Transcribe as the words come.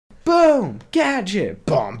Boom! Gadget!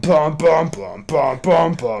 Bum bum bum bum bum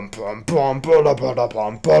bum bum bum bum bum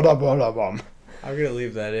bum bum bum. I'm gonna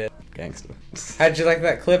leave that in. Gangsta. How'd you like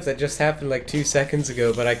that clip that just happened like 2 seconds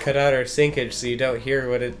ago, but I cut out our syncage so you don't hear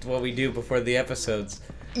what we do before the episodes?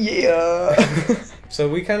 Yeah. So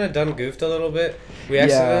we kind of done goofed a little bit. We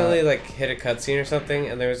accidentally like hit a cutscene or something,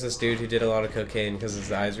 and there was this dude who did a lot of cocaine because his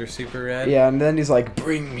eyes were super red. Yeah, and then he's like,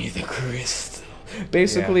 "Bring me the crystal."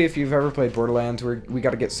 Basically, if you've ever played Borderlands, we got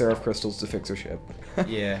to get Seraph crystals to fix our ship.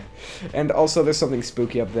 Yeah. And also, there's something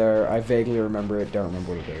spooky up there. I vaguely remember it. Don't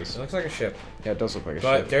remember what it is. It looks like a ship. Yeah, it does look like a ship.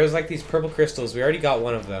 But there's like these purple crystals. We already got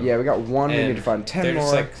one of them. Yeah, we got one. We And need to find 10 they're more.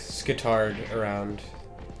 just like scattered around.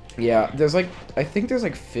 Yeah, there's like, I think there's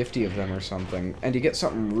like 50 of them or something, and you get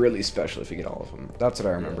something really special if you get all of them. That's what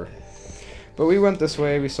I remember. Yeah. But we went this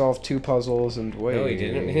way, we solved 2 puzzles, and wait. No, we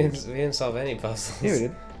didn't. We didn't solve any puzzles. Yeah, we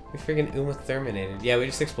did. We freaking Uma Thurminated. Yeah, we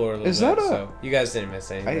just explored a little Is bit. that a- So you guys didn't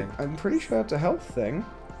miss anything. I'm pretty sure that's a health thing.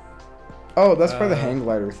 Oh, that's for the Uh, hang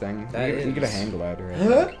glider thing. You get a is. hang glider. I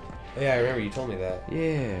Huh? think. Yeah, I remember you told me that.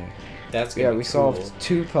 Yeah. That's good. Yeah, we solved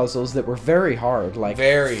 2 puzzles that were very hard. Like,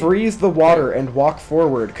 Very. freeze the water and walk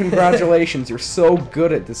forward. Congratulations, you're so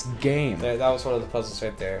good at this game. That was one of the puzzles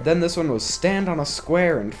right there. Then this one was stand on a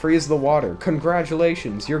square and freeze the water.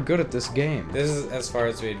 Congratulations, you're good at this game. This is as far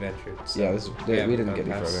as we adventured. So Yeah, we haven't didn't gone get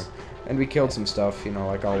any past- further. And we killed some stuff, you know,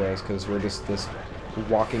 like always, because we're just this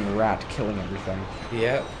walking rat killing everything.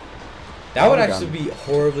 Yeah. That would Oh, actually be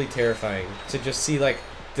horribly terrifying to just see like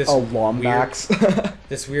this Oh, Lombax.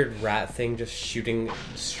 this weird rat thing just shooting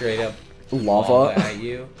straight up Lava. at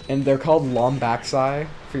you. And they're called Lombaxi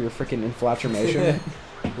for your freaking inflammation.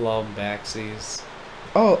 Lombaxies.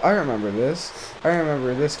 Oh, I remember this. I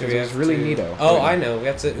remember this Do because we it was have really to- neato. Oh, Wait, I know. We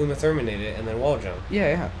have to Uma Thurminate it and then wall jump.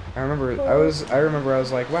 Yeah. I remember. I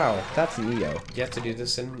was like, wow, that's Neo. You have to do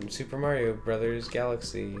this in Super Mario Brothers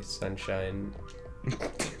Galaxy Sunshine.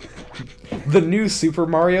 The new Super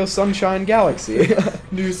Mario Sunshine Galaxy.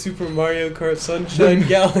 New Super Mario Kart Sunshine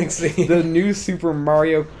Galaxy. The new Super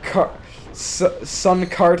Mario Sun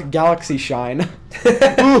Kart Galaxy Shine.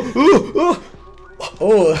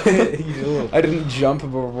 Oh, you did a little. I didn't jump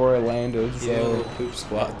before I landed, You did a so. little poop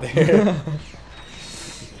squat there.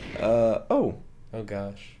 Oh,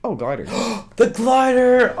 gosh. oh, glider. The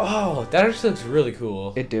glider! Oh, that actually looks really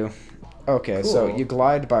cool. It do. Okay, so Cool. you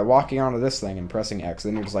glide by walking onto this thing and pressing X,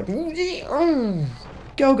 then you're just like,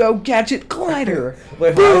 go, gadget, glider.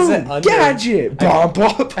 Wait, why Boom, is it under? gadget, bop,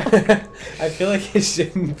 bop. I feel like it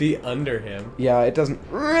shouldn't be under him. Yeah, it doesn't.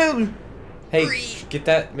 Hey, get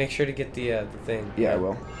that. Make sure to get the thing. Yeah, I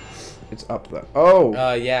will. It's up though. Oh.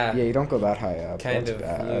 Yeah. Yeah, you don't go that high up. Kind That's of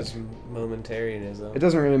bad. lose momentarianism. It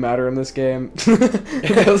doesn't really matter in this game.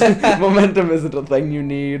 Momentum isn't a thing you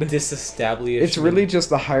need. Disestablishment. It's really just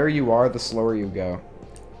the higher you are, the slower you go.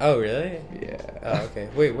 Oh, really? Yeah. Oh, okay.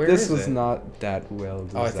 Wait, where is This was it? not that well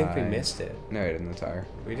designed. Oh, I think we missed it. No, I didn't tire.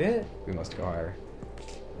 We did? We must go higher.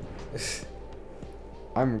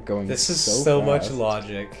 I'm going This is so so much fast.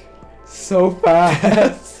 logic. So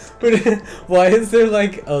fast. Why is there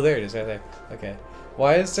like... Oh, there it is, right there. Okay.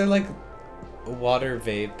 Why is there like water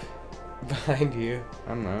vape behind you? I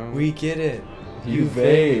don't know. We get it. You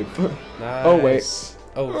vape. Nice. Oh, wait.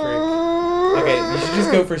 Oh, frick. Okay, you should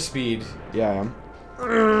just go for speed. Yeah, I am.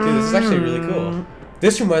 Dude, this is actually really cool.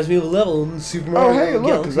 This reminds me of a level in Super Mario Oh, hey, look,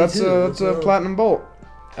 Galaxy that's 2. a platinum bolt.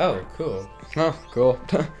 Oh, cool. Oh, cool.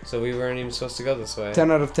 So we weren't even supposed to go this way.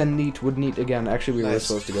 10 out of 10 neat would neat again. Actually, we were Nice.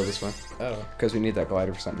 supposed to go this way. Oh. Because we need that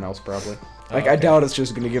glider for something else, probably. Oh, Like, I okay. doubt it's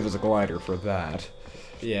just going to give us a glider for that.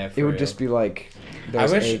 Yeah, It would just be like...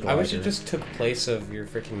 there's a I wish it glider. just took place of your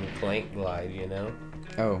freaking plank glide, you know?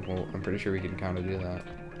 Oh, well, I'm pretty sure we can kind of do that.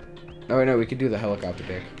 Oh, wait, no, we could do the helicopter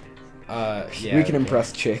dick. Yeah. We can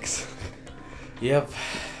impress chicks. Yep.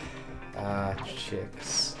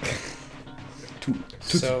 Chicks.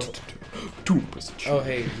 So- Oh,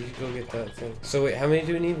 hey, you can go get that thing. So wait, how many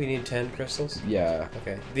do we need? We need 10 crystals? Yeah.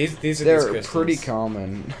 Okay. These are these They're crystals. pretty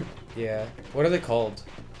common. Yeah. What are they called?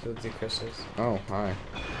 The crystals. Oh, hi.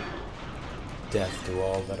 Death to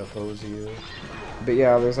all that oppose you. But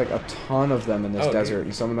yeah, there's like a ton of them in this Oh, desert, dude.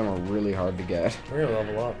 and some of them are really hard to get. We're gonna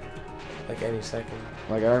level up. Like any second.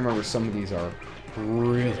 Like, I remember some of these are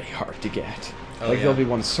really hard to get. Oh, Like, yeah. there'll be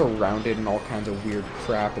one surrounded in all kinds of weird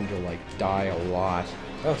crap, and you'll, like, die a lot.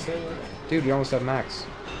 Oh, seriously? Dude, we almost have max.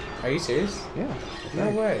 Are you serious? Yeah. No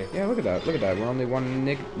way. Yeah, look at that. Look at that. We're only one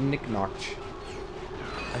nick-notch.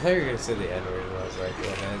 I thought you were gonna say the N word, and I was like, go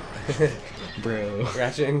ahead. Bro.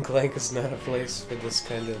 Ratchet and Clank is not a place for this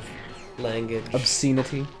kind of language.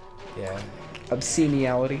 Obscenity. Yeah.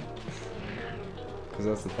 Obsceniality. Because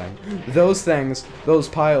that's the thing. Those things, those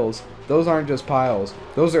piles, Those aren't just piles.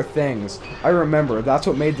 Those are things. I remember. That's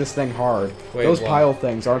what made this thing hard. Wait, those what? pile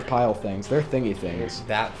things aren't pile things. They're thingy things. Is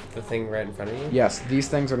that the thing right in front of you? Yes, these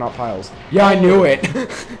things are not piles. Yeah, I knew it.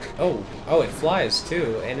 Oh, it flies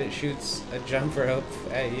too, and it shoots a jump rope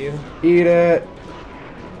at you. Eat it.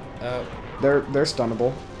 Oh, They're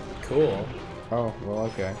stunnable. cool. Oh, well,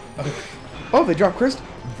 okay. Oh, they drop crystals.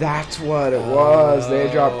 That's what it was. They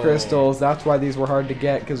dropped crystals. That's why these were hard to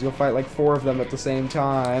get, because you'll fight like 4 of them at the same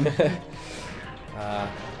time.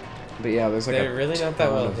 But yeah, there's like They're really not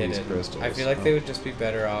that well hidden. Crystals. I feel like they would just be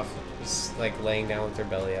better off just like laying down with their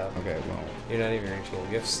belly out. Okay, well. You're not even reaching them.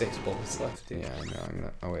 You have 6 bullets left, dude. Yeah, I know. I'm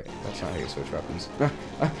gonna. Oh wait, that's not how you switch weapons.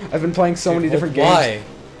 I've been playing so many different games. Why?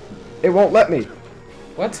 It won't let me.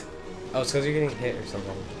 What? Oh, it's because you're getting hit or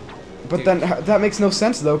something. But Dude. then that makes no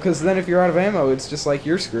sense though, because then if you're out of ammo, it's just like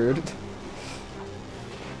you're screwed.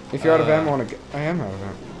 If you're out of ammo, I am out of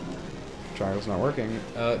ammo. Trial's not working.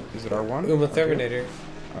 Is it R1? Uma Terminator.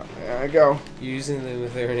 There I go. You're using the Uma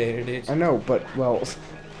Terminator, dude. I know, but well,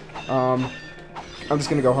 I'm just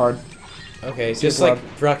gonna go hard. Okay, See just blood.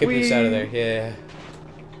 like rocket boost out of there. Yeah.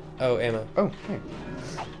 Oh, ammo. Oh, hey.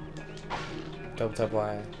 Double tap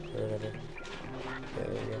Y or whatever. Yeah,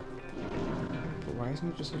 there you go. But why isn't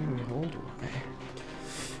it just letting me hold Y?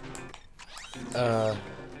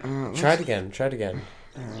 Try it again. Try it again.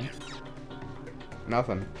 Alright.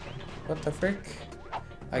 Nothing. What the frick?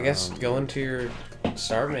 I guess go into your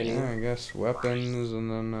start menu. Yeah, I guess weapons and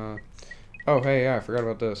then oh hey, yeah, I forgot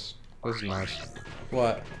about this. This is nice.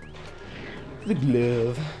 What? The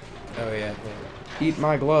glove. Oh yeah. Eat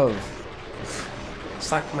my glove.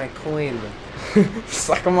 Suck my coin.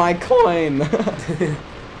 Suck my coin.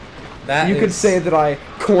 That you could say that I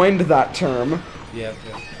coined that term. Yeah,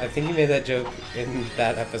 I think you made that joke in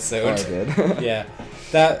that episode. Oh, I did. Yeah.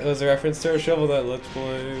 That was a reference to our shovel that Let's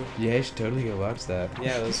Play. Yeah, you should totally go watch that.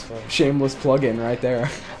 Yeah, it was fun. Shameless plug-in right there.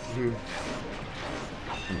 I'm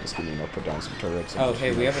just gonna put down some turrets. And Oh,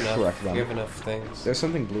 hey, we have enough. wreck them. We have enough things. There's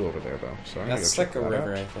something blue over there though, so I'm gonna That's go like check a that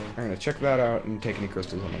river, out. I think. I'm gonna check that out and take any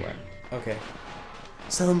crystals on the way. Okay.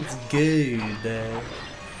 Sounds good.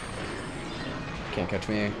 Can't catch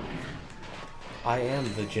me. I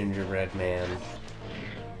am the gingerbread man.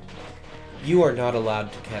 You are not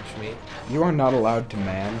allowed to catch me. You are not allowed to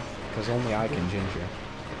man, because only I can ginger.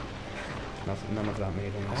 None of that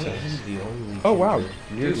made any I sense. am the only Oh wow,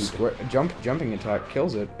 ginger. your Dude. jumping attack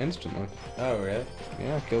kills it instantly. Oh, really?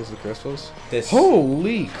 Yeah, kills the crystals. This.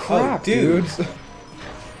 Holy crap, dude. dudes!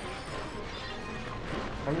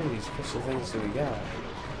 How many of these crystal things do we got?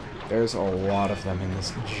 There's a lot of them in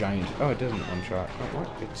this giant. Oh, it doesn't one shot. Oh, what?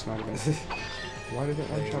 It's not even. Why did it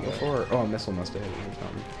one shot before? Oh, a missile must have hit it or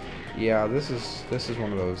something. Yeah, this is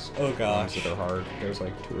one of those Oh, gosh. ones that are hard. There's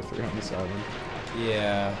like 2 or 3 on this island.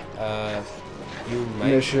 Yeah, you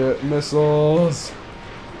might... Missiles!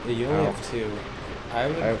 Yeah, you only have 2. I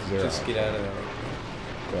would I have 0. just get out of there.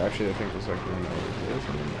 But actually, I think there's like one over here.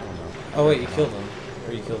 Something. I don't know. Oh wait, you killed him.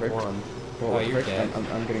 Or you killed Frick. one. Well, Oh, you're frick, dead.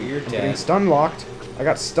 I'm getting, You're I'm dead. getting stun locked. I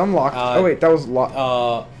got stun locked. Oh wait, that was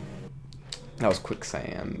that was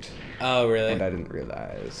quicksand. Oh, really? And I didn't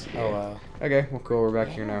realize. Yeah. Oh, wow. Okay, well, cool. We're back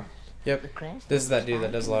here now. Yep. This is that dude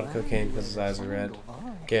that does a lot of cocaine because his eyes are red.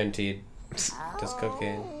 Guaranteed. Does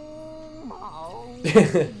cocaine.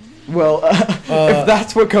 Well, if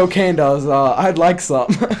that's what cocaine does, I'd like some.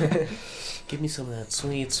 Give me some of that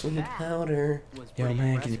sweet, sweet powder. Yo,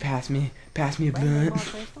 man, can you pass me a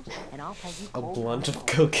blunt? A blunt of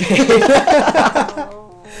cocaine.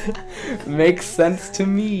 Makes sense to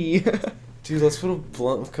me. Dude, let's put a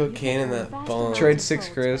blunt of cocaine in that bomb. Trade 6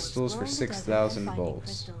 crystals for 6,000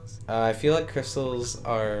 volts. I feel like crystals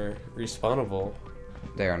are respawnable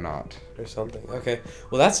They are not. or something. Okay.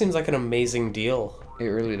 Well, that seems like an amazing deal. It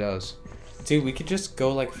really does. Dude, we could just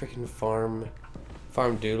go like freaking farm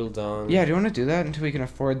doodle dong. Yeah, do you want to do that until we can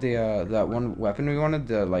afford the that one weapon we wanted,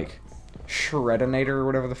 the like Shreddinator or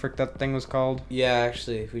whatever the frick that thing was called? Yeah,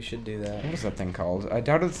 actually, we should do that. What is that thing called? I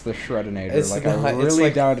doubt it's the Shreddinator. It's like not, I it's really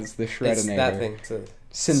like- doubt it's the Shreddinator. It's that thing. It's a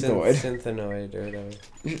Synthoid. Synthanoid or whatever.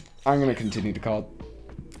 I'm gonna continue to call it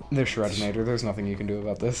the Shreddinator. There's nothing you can do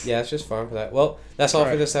about this. Yeah, it's just farm for that. Well, that's all for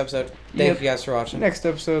Alright. this episode. Thank Yep. you guys for watching. Next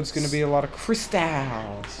episode's gonna be a lot of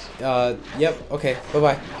crystals. Yep. Okay.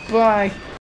 Bye-bye. Bye.